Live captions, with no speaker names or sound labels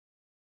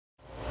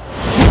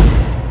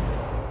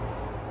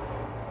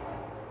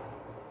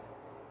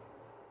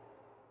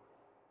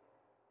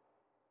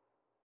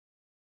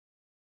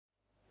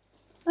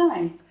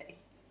Hi.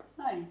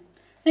 Hi.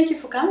 Thank you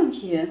for coming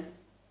here.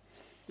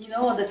 You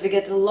know that we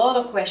get a lot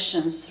of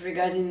questions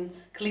regarding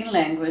clean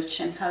language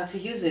and how to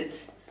use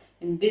it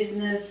in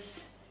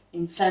business,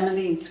 in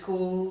family, in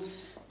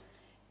schools,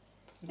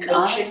 in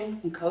Coaching,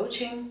 art, in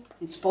coaching,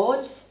 in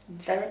sports,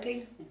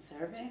 therapy. in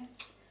therapy.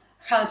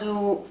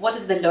 What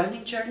is the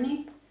learning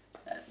journey?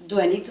 Do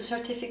I need to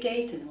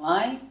certificate and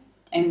why?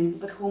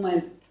 And with whom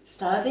I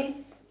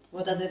study?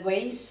 What are the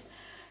ways?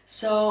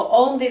 So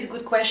all these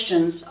good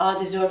questions are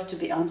deserve to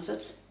be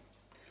answered.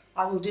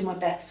 I will do my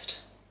best.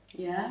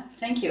 Yeah,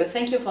 thank you.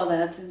 Thank you for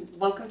that and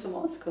welcome to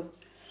Moscow.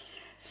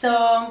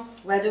 So,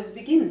 where do we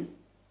begin?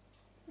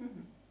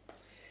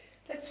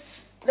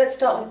 Let's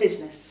start with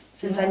business,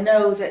 since I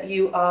know that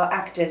you are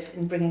active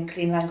in bringing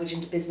clean language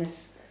into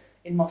business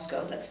in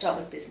Moscow. Let's start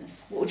with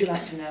business. What would you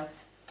like to know?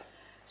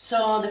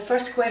 So, the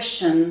first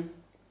question,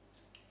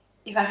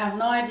 if I have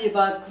no idea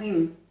about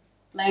clean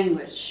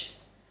language,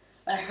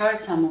 but I heard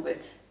some of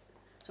it,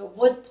 so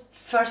what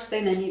first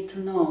thing I need to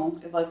know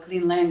about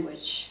clean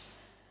language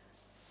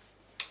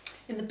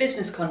In the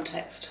business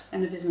context,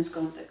 in the business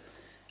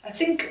context? I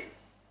think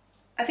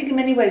in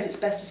many ways it's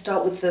best to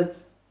start with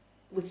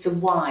the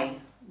why.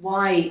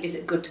 Why is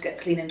it good to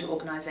get clean into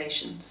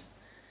organisations?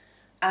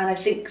 And I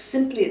think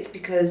simply it's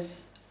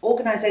because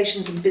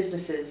organisations and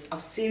businesses are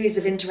a series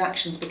of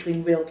interactions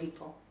between real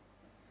people.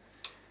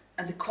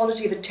 And the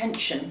quality of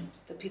attention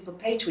that people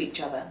pay to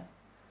each other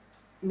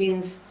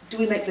means, do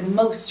we make the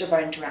most of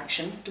our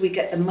interaction? Do we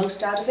get the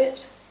most out of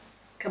it?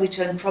 Can we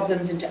turn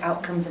problems into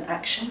outcomes and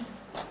action?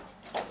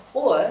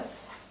 Or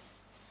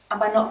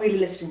am I not really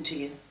listening to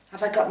you?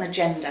 Have I got an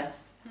agenda?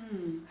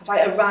 Have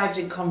I arrived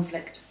in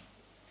conflict?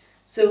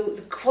 So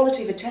the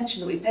quality of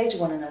attention that we pay to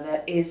one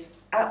another is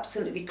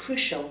absolutely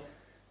crucial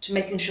to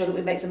making sure that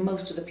we make the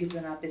most of the people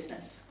in our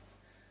business.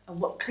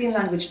 And what clean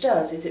language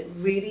does is it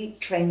really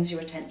trains your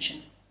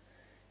attention.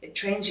 It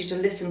trains you to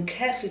listen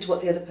carefully to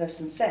what the other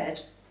person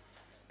said,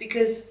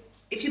 because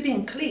if you're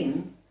being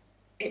clean,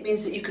 it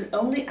means that you can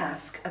only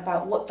ask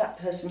about what that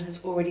person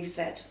has already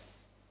said.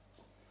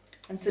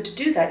 And so to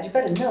do that, you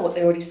better know what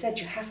they already said.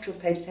 You have to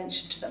have paid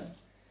attention to them.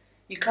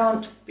 You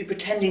can't be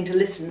pretending to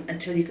listen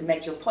until you can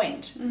make your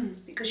point,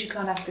 because you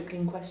can't ask a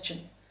clean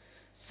question.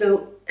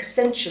 So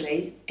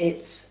essentially,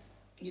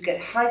 you get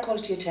high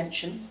quality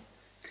attention.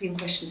 Clean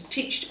questions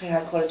teach you to pay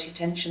high quality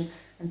attention,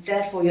 and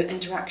therefore your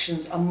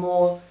interactions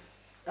are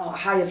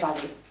higher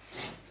value.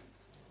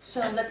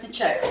 So let me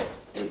check.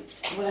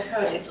 What I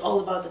heard is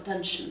all about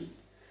attention,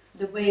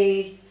 the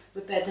way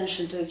we pay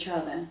attention to each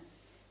other.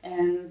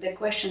 And the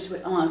questions we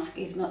ask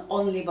is not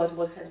only about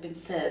what has been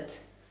said,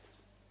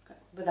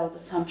 without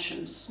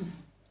assumptions.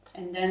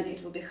 And then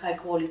it will be high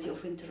quality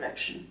of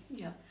interaction.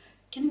 Yeah.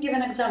 Can you give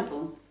an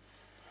example?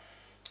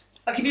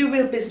 I'll give you a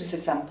real business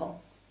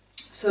example.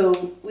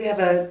 So we have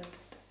a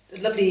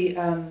lovely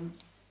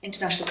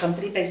international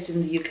company based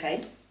in the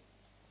UK,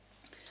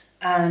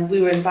 and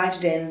we were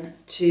invited in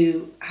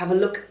to have a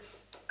look.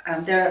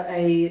 They're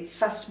a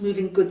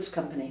fast-moving goods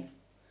company,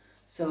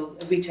 so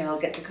retail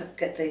get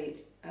the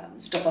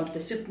stuff onto the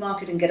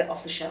supermarket and get it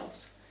off the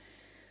shelves.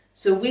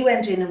 So we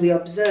went in and we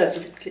observed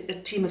with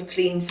a team of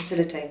clean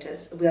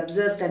facilitators. We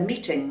observed their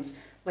meetings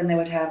when they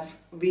would have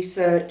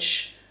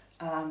research,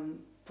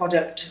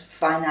 product,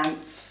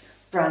 finance,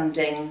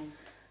 branding,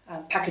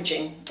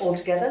 packaging all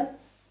together.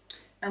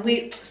 And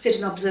we sit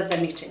and observe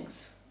their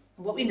meetings.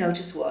 And what we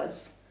noticed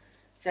was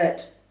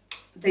that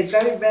they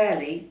very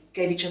rarely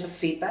gave each other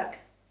feedback.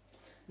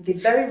 They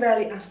very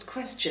rarely asked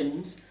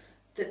questions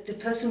that the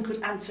person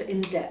could answer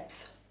in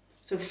depth.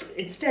 So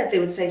instead they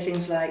would say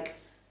things like,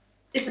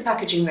 is the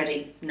packaging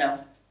ready?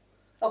 No.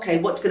 Okay,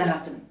 what's going to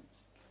happen?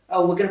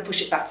 Oh, we're going to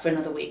push it back for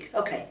another week.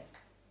 Okay.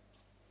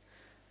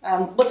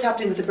 What's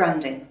happening with the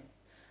branding?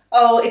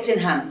 Oh, it's in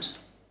hand.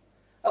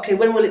 Okay,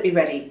 when will it be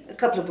ready? A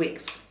couple of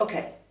weeks.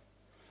 Okay.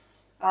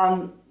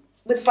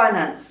 With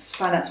finance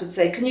would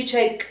say, can you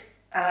take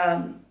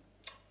 1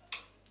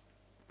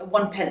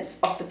 pence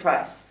off the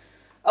price?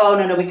 Oh,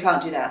 no, we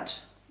can't do that.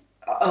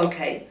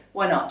 Okay,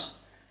 why not?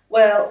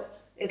 Well,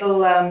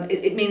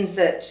 it means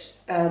that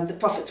the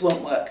profits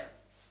won't work.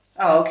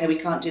 Oh, okay, we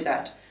can't do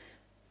that.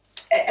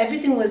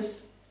 Everything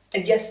was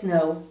a yes,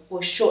 no,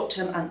 or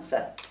short-term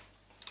answer.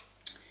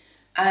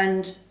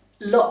 And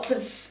lots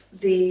of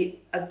the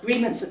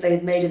agreements that they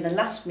had made in the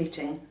last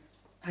meeting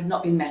had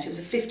not been met. It was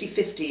a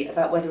 50-50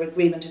 about whether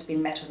agreement had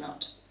been met or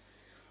not.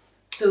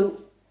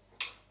 So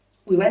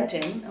we went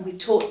in and we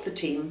taught the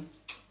team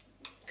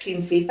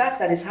clean feedback,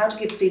 that is how to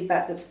give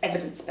feedback that's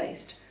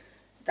evidence-based.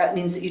 That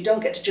means that you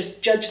don't get to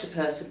just judge the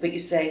person, but you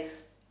say,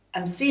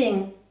 I'm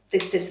seeing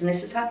this and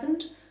this has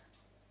happened,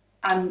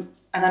 and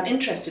I'm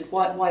interested,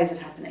 why is it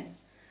happening?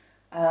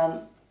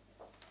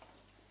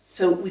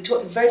 So we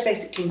taught them very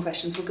basic clean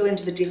questions. We'll go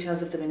into the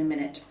details of them in a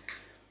minute.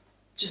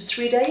 Just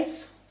 3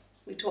 days,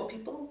 we taught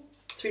people,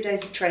 3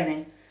 days of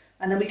training.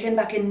 And then we came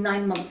back in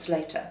 9 months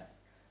later,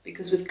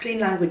 because with clean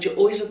language, you're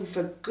always looking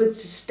for a good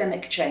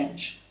systemic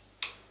change.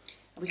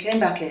 We came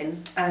back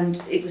in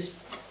and it was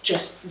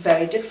just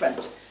very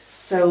different.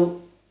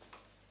 So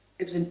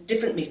it was a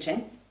different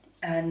meeting.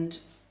 and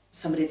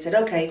somebody had said,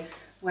 okay,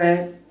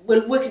 we're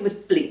working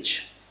with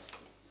bleach.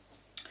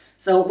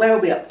 So where are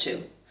we up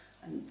to?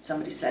 And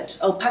somebody said,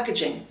 oh,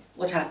 packaging,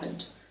 what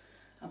happened?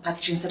 And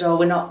packaging said, oh,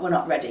 we're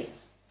not ready.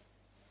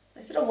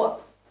 They said,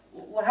 oh,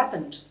 what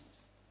happened?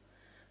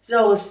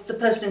 So the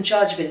person in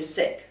charge of it is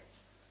sick.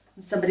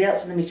 And somebody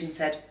else in the meeting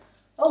said,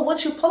 oh,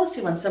 what's your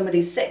policy when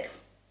somebody's sick?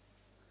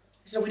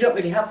 He said, we don't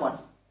really have one.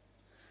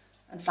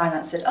 And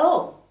finance said,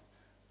 oh,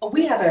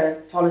 we have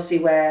a policy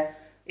where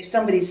if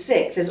somebody's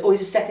sick, there's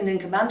always a second in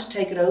command to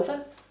take it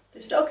over. They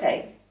said,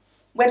 okay,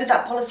 where did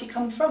that policy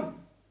come from?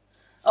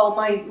 Oh,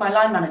 my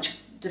line manager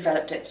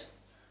developed it.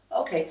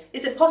 Okay,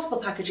 is it possible,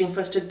 packaging, for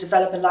us to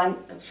develop a line,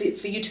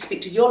 for you to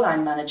speak to your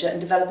line manager and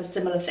develop a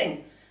similar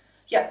thing?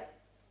 Yeah,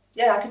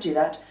 I could do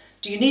that.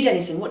 Do you need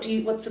anything?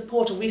 What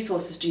support or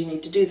resources do you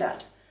need to do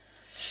that?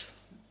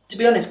 To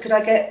be honest, could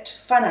I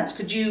get finance?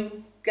 Could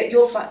you get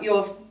your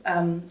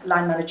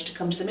line manager to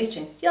come to the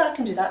meeting? Yeah, I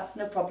can do that,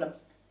 no problem.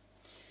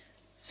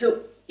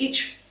 So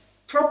each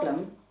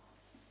problem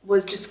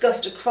was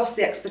discussed across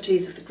the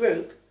expertise of the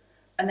group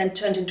and then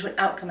turned into an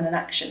outcome and an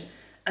action.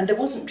 And there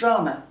wasn't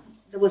drama,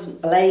 there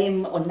wasn't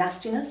blame or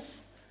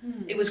nastiness.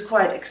 It was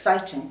quite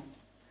exciting.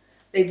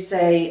 They'd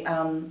say,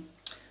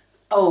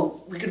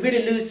 oh, we could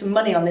really lose some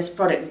money on this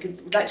product,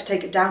 we'd like to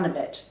take it down a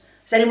bit.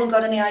 Has anyone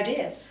got any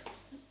ideas?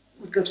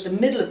 We'd go to the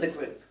middle of the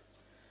group,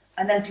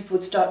 and then people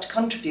would start to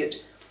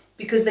contribute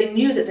because they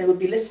knew that they would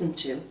be listened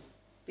to,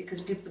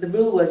 because the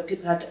rule was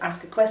people had to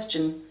ask a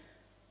question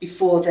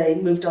before they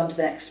moved on to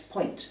the next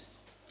point.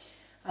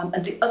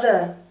 And the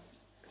other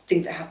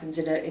thing that happens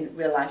in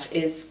real life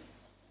is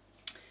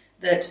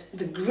that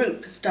the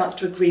group starts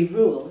to agree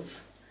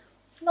rules,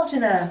 not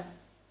in a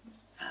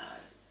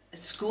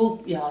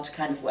schoolyard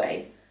kind of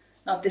way,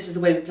 not this is the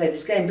way we play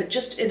this game, but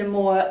just in a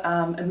more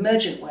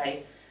emergent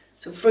way.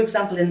 So for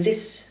example, in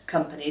this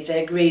company,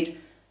 they agreed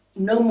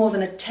no more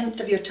than 1/10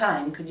 of your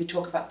time can you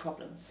talk about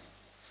problems.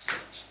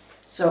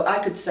 So I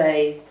could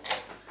say,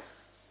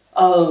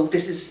 oh,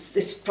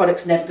 this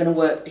product's never going to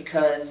work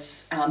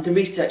because the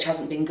research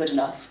hasn't been good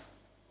enough.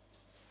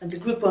 And the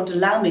group won't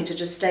allow me to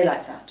just stay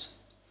like that.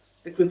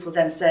 The group will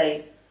then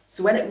say,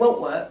 so when it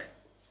won't work,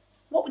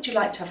 what would you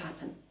like to have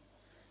happen?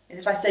 And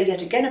if I say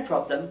yet again a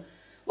problem,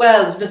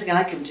 well, there's nothing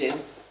I can do.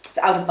 It's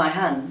out of my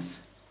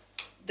hands.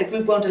 The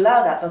group won't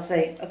allow that. They'll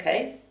say,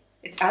 okay,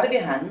 it's out of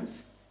your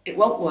hands. It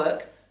won't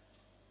work.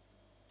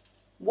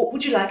 What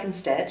would you like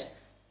instead?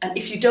 And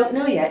if you don't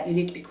know yet, you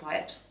need to be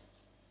quiet.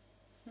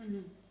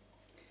 Mm-hmm.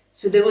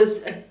 So there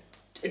was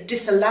a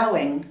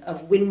disallowing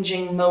of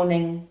whinging,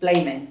 moaning,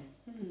 blaming.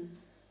 Mm-hmm.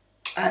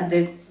 And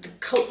the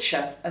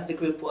culture of the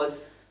group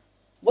was,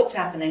 what's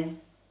happening?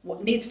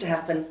 What needs to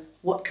happen?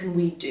 What can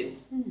we do?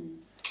 Mm-hmm.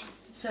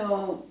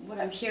 So what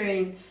I'm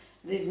hearing,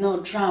 there's no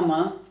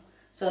drama.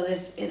 So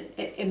there's an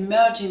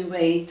emerging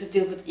way to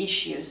deal with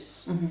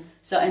issues. Mm-hmm.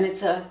 So, and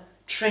it's a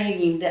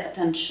training the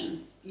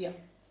attention. Yeah.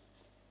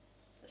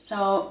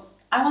 So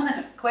I want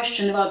to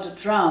question about the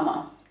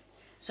drama.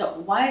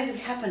 So why does it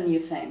happen, you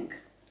think?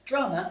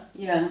 Drama?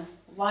 Yeah.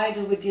 Why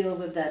do we deal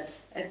with that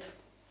at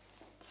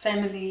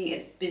family,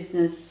 at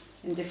business,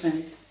 in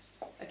different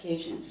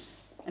occasions?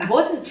 And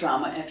what is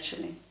drama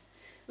actually?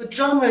 Well,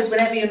 drama is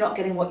whenever you're not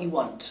getting what you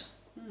want.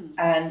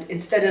 And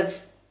instead of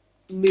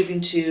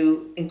moving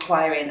to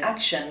inquiry and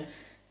action,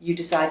 you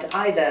decide to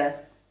either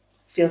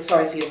feel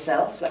sorry for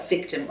yourself, like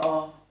victim,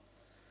 or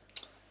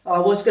I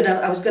was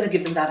gonna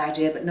give them that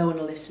idea, but no one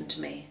will listen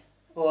to me.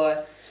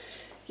 Or,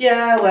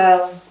 yeah,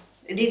 well,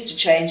 it needs to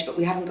change, but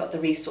we haven't got the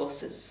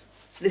resources.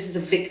 So this is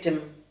a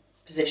victim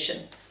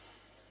position.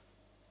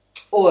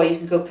 Or you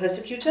can go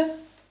persecutor.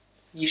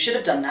 You should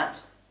have done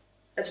that.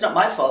 It's not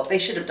my fault. They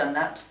should have done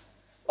that.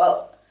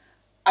 Well,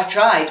 I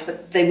tried,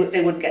 but they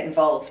wouldn't get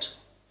involved.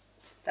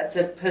 That's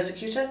a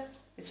persecutor.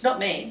 It's not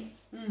me.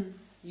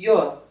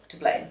 You're to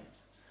blame.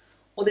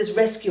 Or there's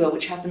rescuer,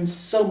 which happens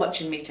so much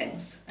in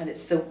meetings, and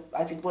it's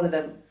I think one of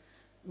the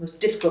most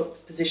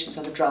difficult positions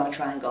on the drama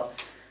triangle,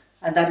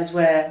 and that is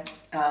where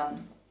I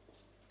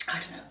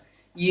don't know.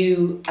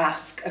 You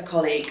ask a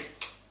colleague,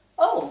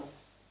 "Oh,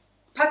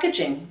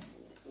 packaging.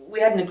 We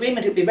had an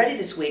agreement; it'd be ready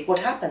this week. What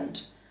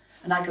happened?"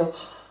 And I go,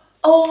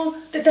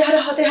 "Oh, they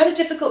had a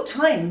difficult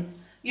time.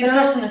 The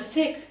person is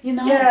sick, you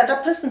know." Yeah,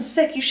 that person's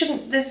sick. You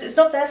shouldn't. It's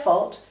not their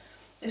fault.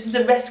 This is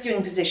a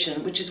rescuing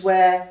position, which is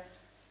where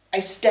I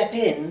step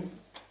in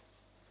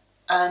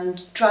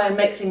and try and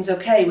make things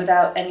okay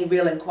without any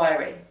real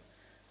inquiry.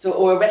 So,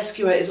 or a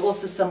rescuer is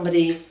also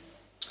somebody.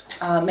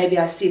 Maybe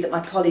I see that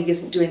my colleague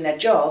isn't doing their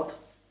job,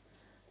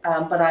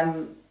 but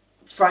I'm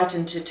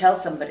frightened to tell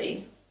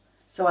somebody,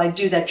 so I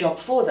do their job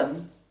for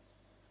them.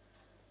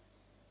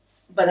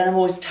 But then I'm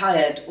always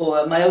tired,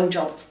 or my own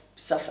job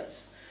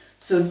suffers.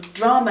 So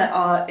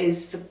drama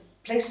is the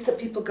places that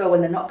people go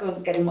when they're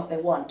not getting what they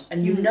want.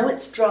 And you know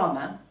it's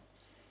drama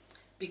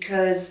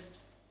because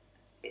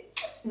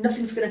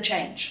nothing's going to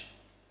change.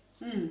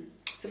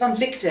 So if I'm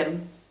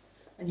victim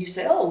and you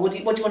say, oh, what do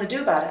you want to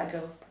do about it? I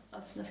go, oh,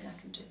 there's nothing I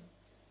can do.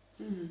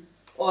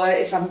 Or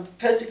if I'm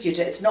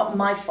persecutor, it's not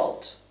my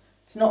fault.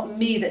 It's not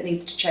me that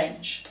needs to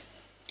change.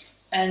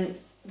 And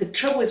the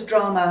trouble with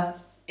drama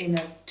in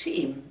a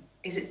team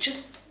is it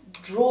just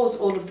draws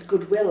all of the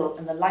goodwill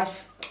and the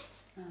life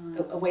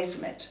away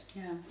from it.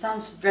 Yeah,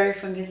 sounds very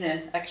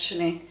familiar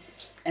actually.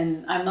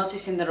 And I'm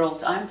noticing the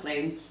roles I'm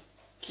playing.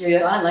 Yeah.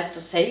 So I like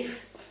to save.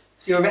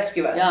 You're a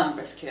rescuer. Yeah, I'm a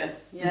rescuer.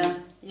 Yeah,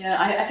 yeah.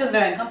 I feel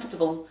very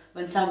uncomfortable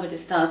when somebody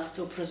starts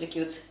to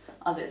prosecute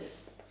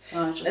others. So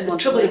I just And the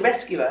want trouble to with a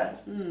rescuer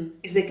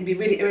is they can be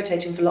really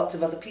irritating for lots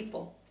of other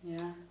people.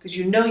 Yeah. Because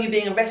you know you're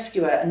being a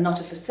rescuer and not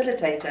a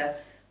facilitator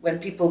when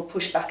people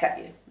push back at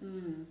you.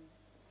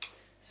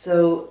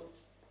 So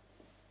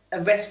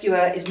a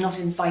rescuer is not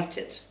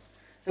invited.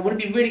 So I want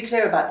to be really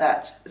clear about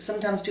that.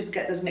 Sometimes people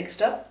get those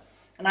mixed up.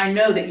 And I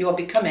know that you are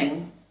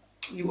becoming,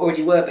 you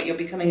already were, but you're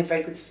becoming a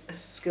very good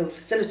skilled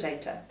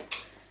facilitator.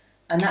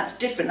 And that's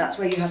different. That's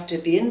where you have to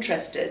be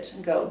interested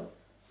and go,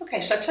 okay,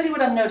 shall I tell you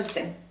what I'm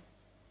noticing?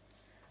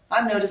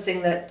 I'm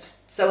noticing that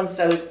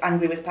so-and-so is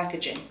angry with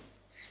packaging.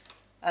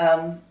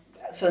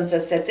 So-and-so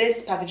said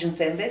this, packaging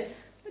saying this.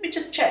 Let me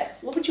just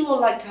check. What would you all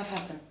like to have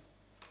happen?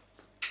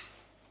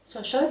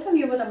 So shall I tell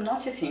you what I'm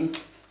noticing?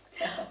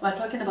 We're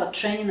talking about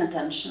training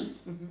attention,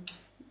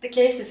 the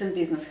cases in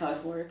business, how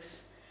it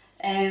works,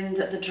 and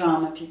the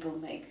drama people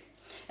make.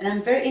 And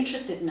I'm very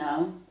interested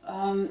now.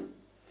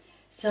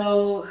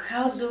 So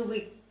how do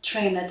we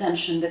train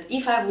attention that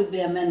if I would be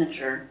a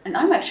manager, and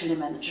I'm actually a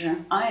manager,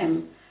 I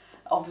am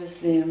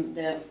obviously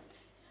the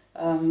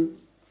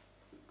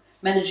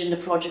managing the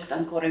project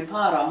Ancora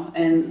Imparo,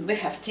 and we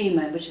have a team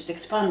which is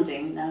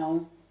expanding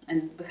now,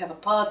 and we have a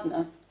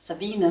partner,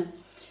 Sabine.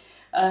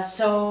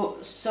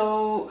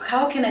 So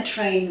how can I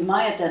train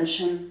my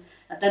attention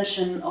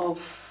of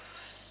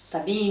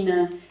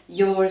Sabine,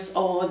 yours,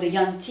 or the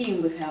young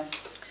team we have?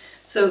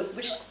 So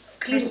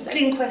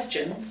clean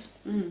questions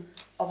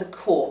are the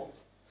core.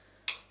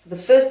 So the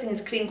first thing is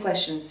clean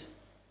questions.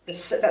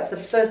 That's the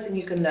first thing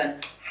you can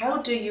learn. How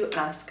do you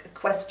ask a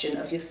question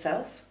of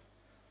yourself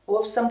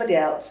or of somebody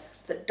else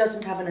that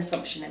doesn't have an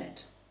assumption in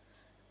it?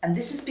 And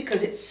this is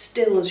because it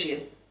stills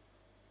you.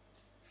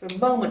 For a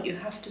moment you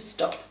have to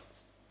stop.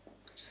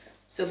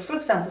 So for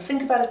example,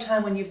 think about a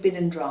time when you've been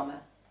in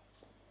drama.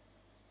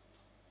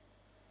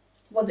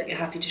 One that you're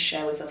happy to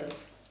share with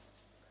others.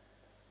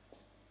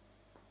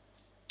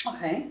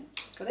 Okay.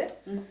 Got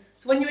it?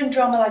 So when you're in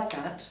drama like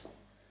that,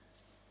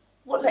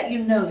 what let you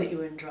know that you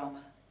were in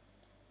drama?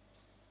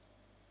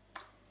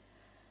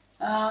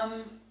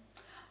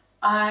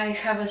 I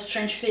have a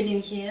strange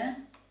feeling here,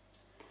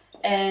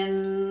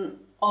 and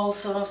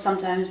also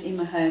sometimes in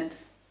my head.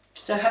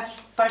 So I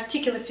have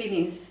particular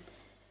feelings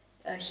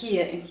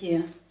here and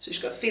here. So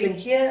you've got a feeling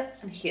here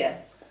and here.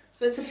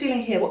 So it's a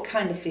feeling here. What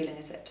kind of feeling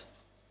is it?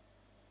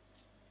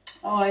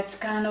 Oh, it's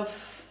kind of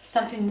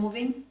something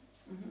moving.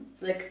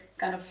 It's like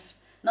kind of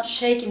not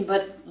shaking,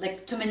 but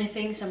like too many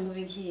things are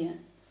moving here.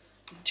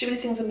 There's too many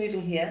things are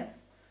moving here.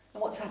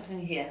 And what's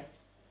happening here?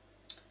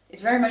 It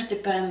very much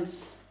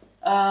depends.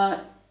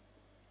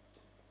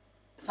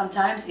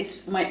 Sometimes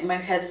it's my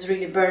head is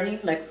really burning,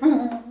 like,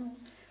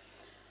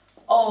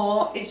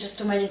 or it's just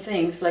too many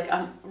things, like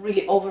I'm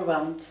really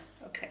overwhelmed.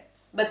 Okay.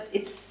 But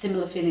it's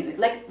similar feeling,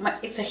 like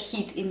it's a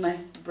heat in my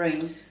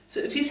brain. So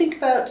if you think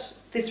about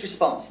this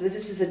response,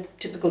 this is a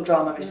typical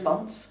drama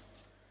response.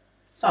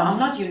 So I'm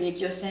not unique,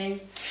 you're saying?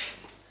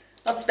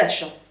 Not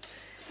special.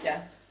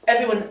 Yeah.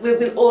 Everyone,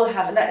 we'll all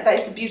have, and that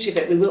is the beauty of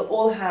it, we will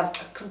all have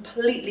a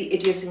completely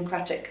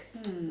idiosyncratic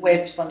way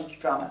of responding to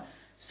drama.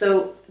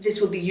 So this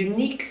will be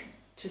unique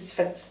to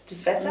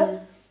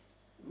Sveta,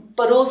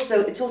 but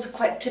also it's also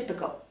quite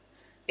typical.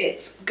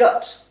 It's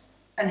gut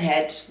and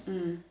head,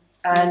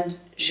 and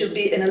she'll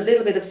be in a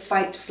little bit of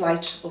fight,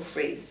 flight or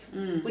freeze.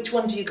 Which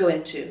one do you go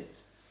into?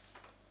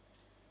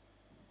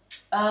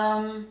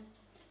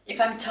 If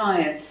I'm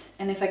tired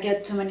and if I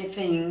get too many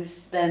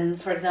things, then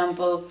for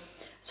example,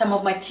 some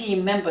of my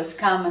team members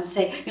come and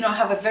say, you know, I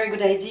have a very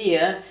good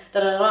idea,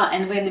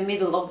 and we're in the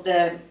middle of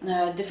the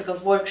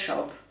difficult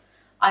workshop.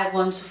 I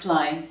want to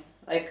fly,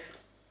 like,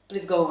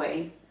 please go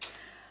away.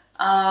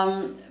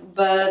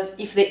 But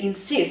if they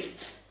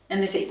insist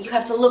and they say, you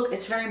have to look,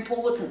 it's very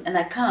important, and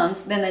I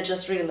can't, then I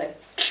just really like,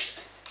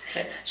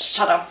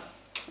 shut up,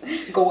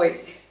 go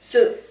away.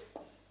 So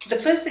the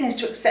first thing is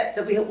to accept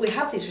that we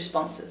have these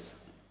responses.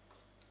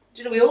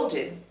 Do you know, we all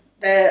do.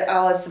 They're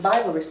our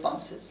survival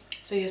responses.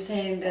 So you're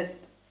saying that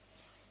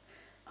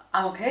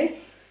I'm okay?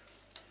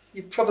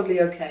 You're probably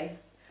okay.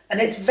 And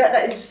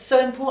that is so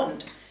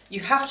important.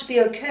 You have to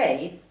be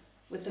okay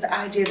with the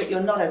idea that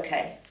you're not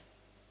okay.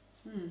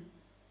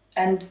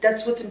 And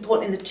that's what's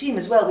important in the team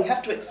as well. We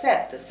have to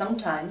accept that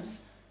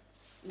sometimes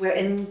we're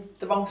in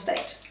the wrong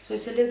state. So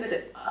it's a little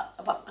bit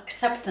about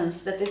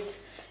acceptance that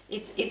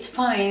it's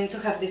fine to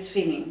have these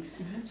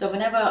feelings. So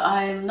whenever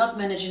I'm not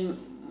managing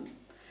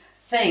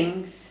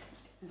things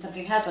and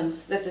something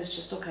happens, that is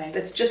just okay.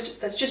 That's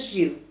just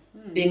you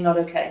being not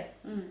okay.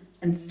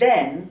 And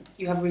then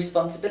you have a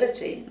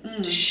responsibility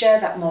to share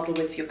that model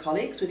with your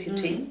colleagues, with your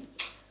team,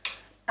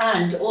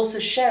 and also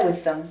share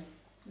with them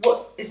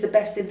what is the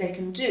best thing they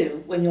can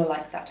do when you're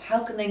like that. How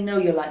can they know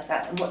you're like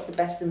that, and what's the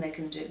best thing they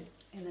can do?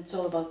 And it's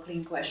all about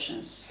clean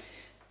questions.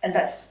 And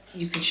that's,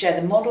 you can share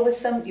the model with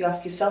them, you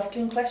ask yourself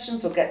clean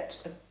questions or get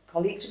a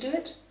colleague to do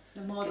it.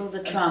 The model,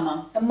 the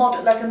drama. A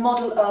model, like a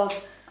model of...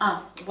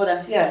 What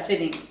I'm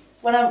feeling.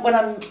 When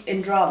I'm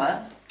in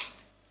drama,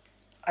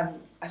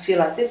 I feel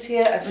like this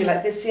here, I feel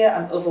like this here,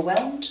 I'm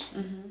overwhelmed.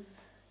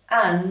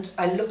 And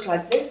I look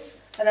like this,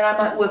 and then I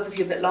might work with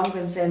you a bit longer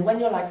and say, and when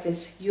you're like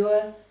this,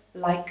 you're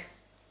like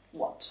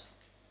what?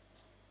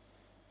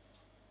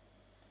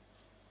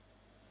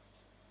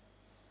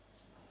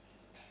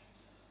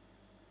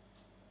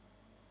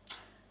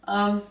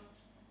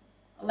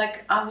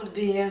 Like I would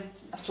be a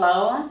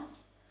flower,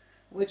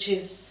 which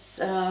is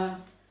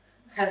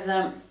has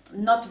a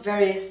not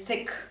very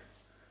thick.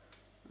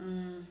 I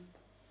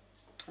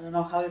don't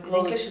know how you call it.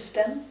 In English, a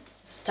stem.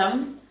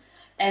 Stem,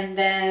 and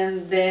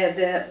then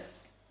the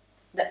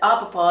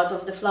upper part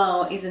of the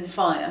flower is in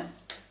fire,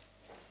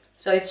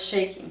 so it's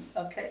shaking.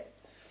 Okay.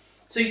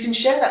 So you can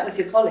share that with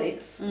your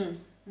colleagues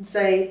and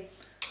say,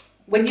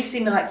 when you see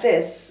me like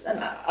this, and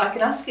I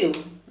can ask you,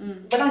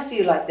 when I see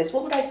you like this,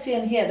 what would I see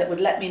in here that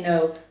would let me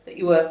know that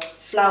you were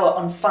flower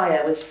on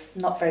fire with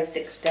not very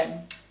thick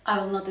stem? I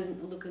will not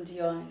look into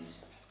your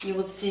eyes. You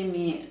will see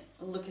me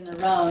looking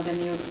around, and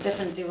you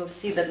definitely will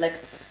see that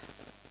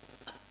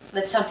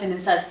that something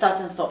inside starts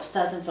and stops,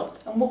 starts and stops.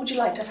 And what would you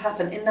like to have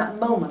happen in that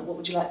moment? What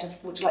would you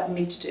like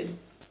me to do?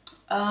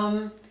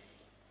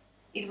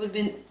 It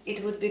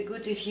would be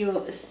good if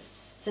you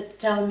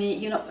tell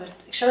me.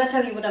 Shall I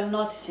tell you what I'm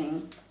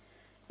noticing?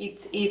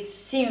 It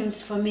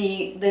seems for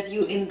me that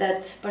you in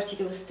that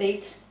particular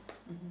state.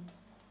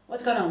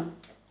 What's going on?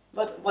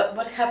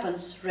 What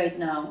happens right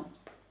now?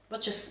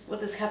 What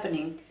is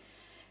happening?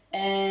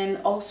 And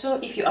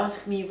also, if you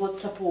ask me what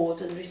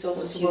support and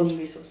resources you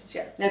need,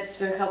 that's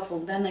very helpful.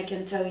 Then I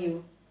can tell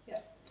you. Yeah.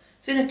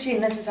 So in a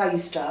team, this is how you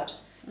start.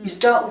 You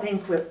start with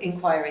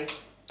inquiry.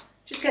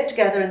 Just get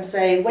together and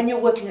say, when you're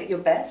working at your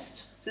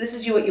best, so this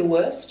is you at your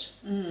worst.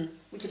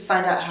 We could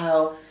find out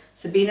how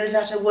Sabina is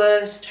at her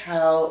worst,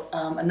 how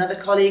another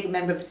colleague, a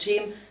member of the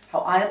team, how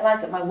I am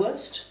like at my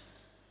worst.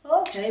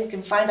 Okay, we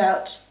can find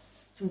out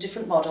some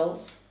different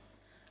models,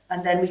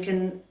 and then we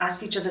can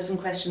ask each other some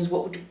questions.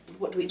 What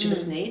do each of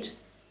us need?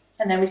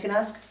 And then we can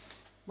ask,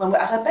 when we're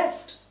at our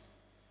best,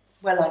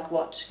 we're like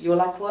what? You're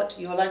like what?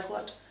 You're like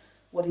what?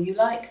 What are you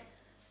like?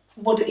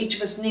 What do each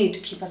of us need to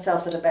keep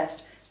ourselves at our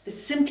best? The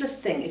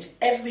simplest thing, if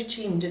every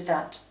team did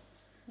that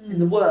in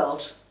the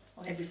world,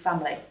 or every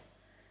family,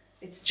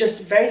 it's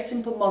just very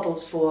simple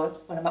models for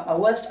when I'm at my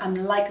worst, I'm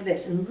like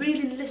this, and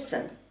really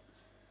listen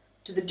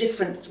to the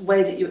different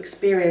way that you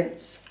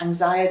experience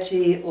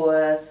anxiety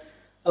or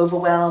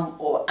overwhelm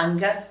or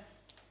anger.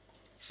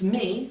 For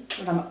me,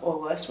 when I'm at my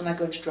worst, when I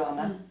go into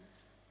drama,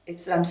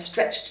 it's that I'm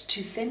stretched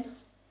too thin.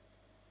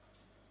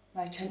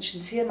 My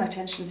attention's here, my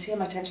attention's here,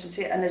 my attention's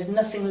here, and there's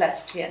nothing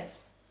left here.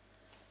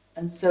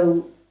 And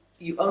so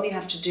you only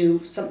have to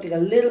do something a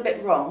little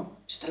bit wrong,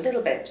 just a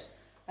little bit,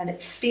 and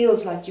it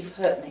feels like you've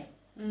hurt me.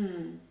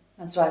 And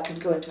so I can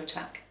go into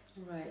attack.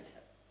 Right.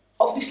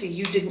 Obviously,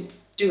 you didn't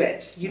do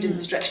it. You didn't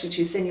stretch me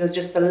too thin. You're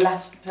just the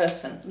last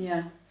person.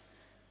 Yeah.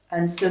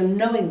 And so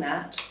knowing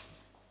that,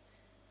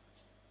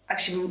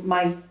 actually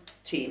my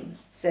team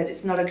said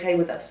it's not okay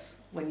with us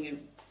when you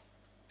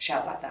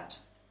shout like that.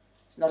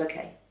 It's not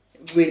okay.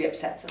 It really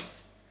upsets us.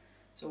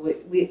 So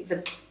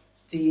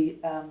the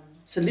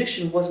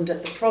solution wasn't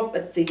at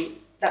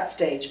that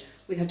stage.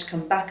 We had to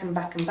come back and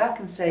back and back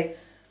and say,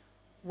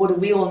 what do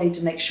we all need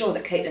to make sure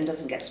that Caitlin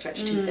doesn't get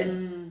stretched too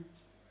thin?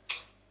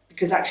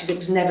 Because actually it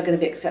was never going to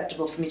be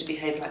acceptable for me to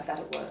behave like that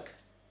at work.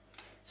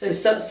 So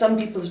some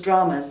people's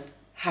dramas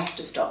have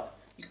to stop.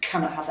 You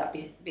cannot have that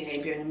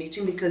behaviour in a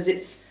meeting because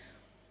it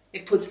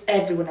puts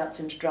everyone else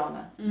into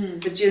drama.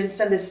 So do you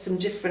understand there's some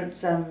different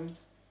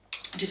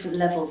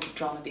levels of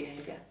drama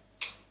behaviour?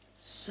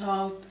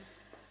 So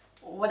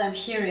what I'm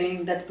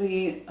hearing that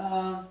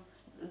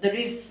there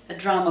is a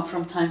drama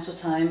from time to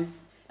time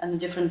and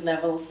different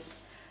levels.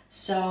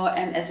 So,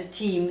 and as a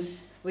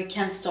teams, we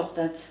can't stop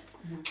that.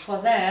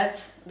 For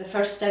that, the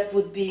first step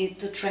would be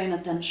to train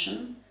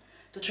attention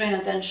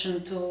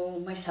to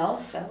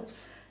myself,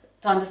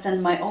 to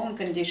understand my own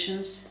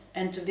conditions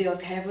and to be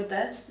okay with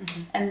that.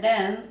 And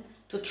then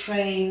to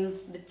train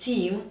the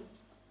team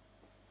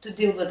to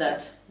deal with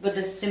that, with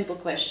the simple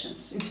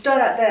questions. And start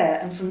out there,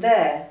 and from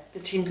there, the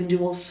team can do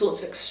all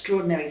sorts of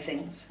extraordinary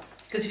things.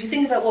 Because if you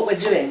think about what we're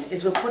doing,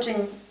 is we're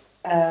putting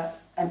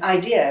an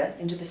idea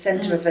into the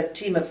centre of a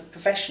team of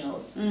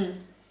professionals,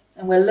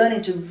 and we're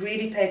learning to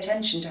really pay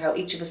attention to how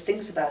each of us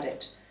thinks about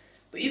it.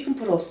 But you can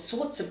put all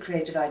sorts of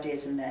creative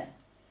ideas in there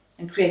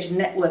and create a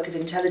network of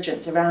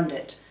intelligence around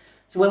it.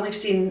 So when we've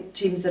seen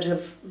teams that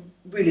have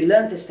really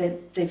learned this,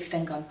 they've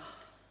then gone,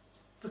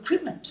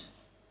 recruitment.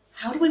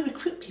 How do we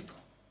recruit people?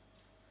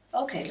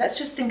 Okay, let's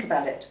just think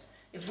about it.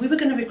 If we were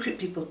going to recruit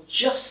people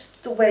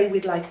just the way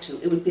we'd like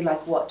to, it would be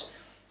like what?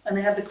 And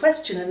they have the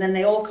question, and then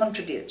they all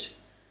contribute.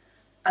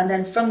 And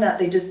then from that,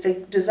 they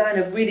design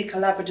a really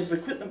collaborative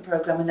recruitment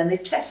program, and then they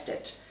test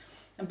it.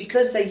 And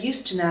because they're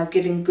used to now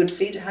giving good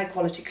high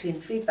quality, clean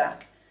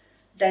feedback,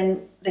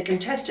 then they can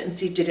test it and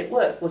see, did it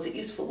work? Was it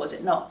useful? Was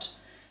it not?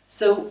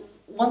 So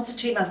once a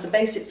team has the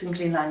basics in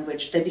clean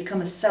language, they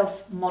become a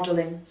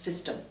self-modelling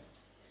system.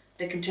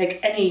 They can take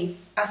any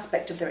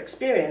aspect of their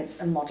experience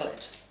and model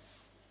it.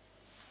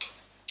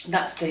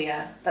 That's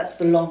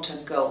the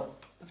long-term goal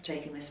of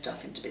taking this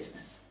stuff into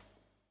business.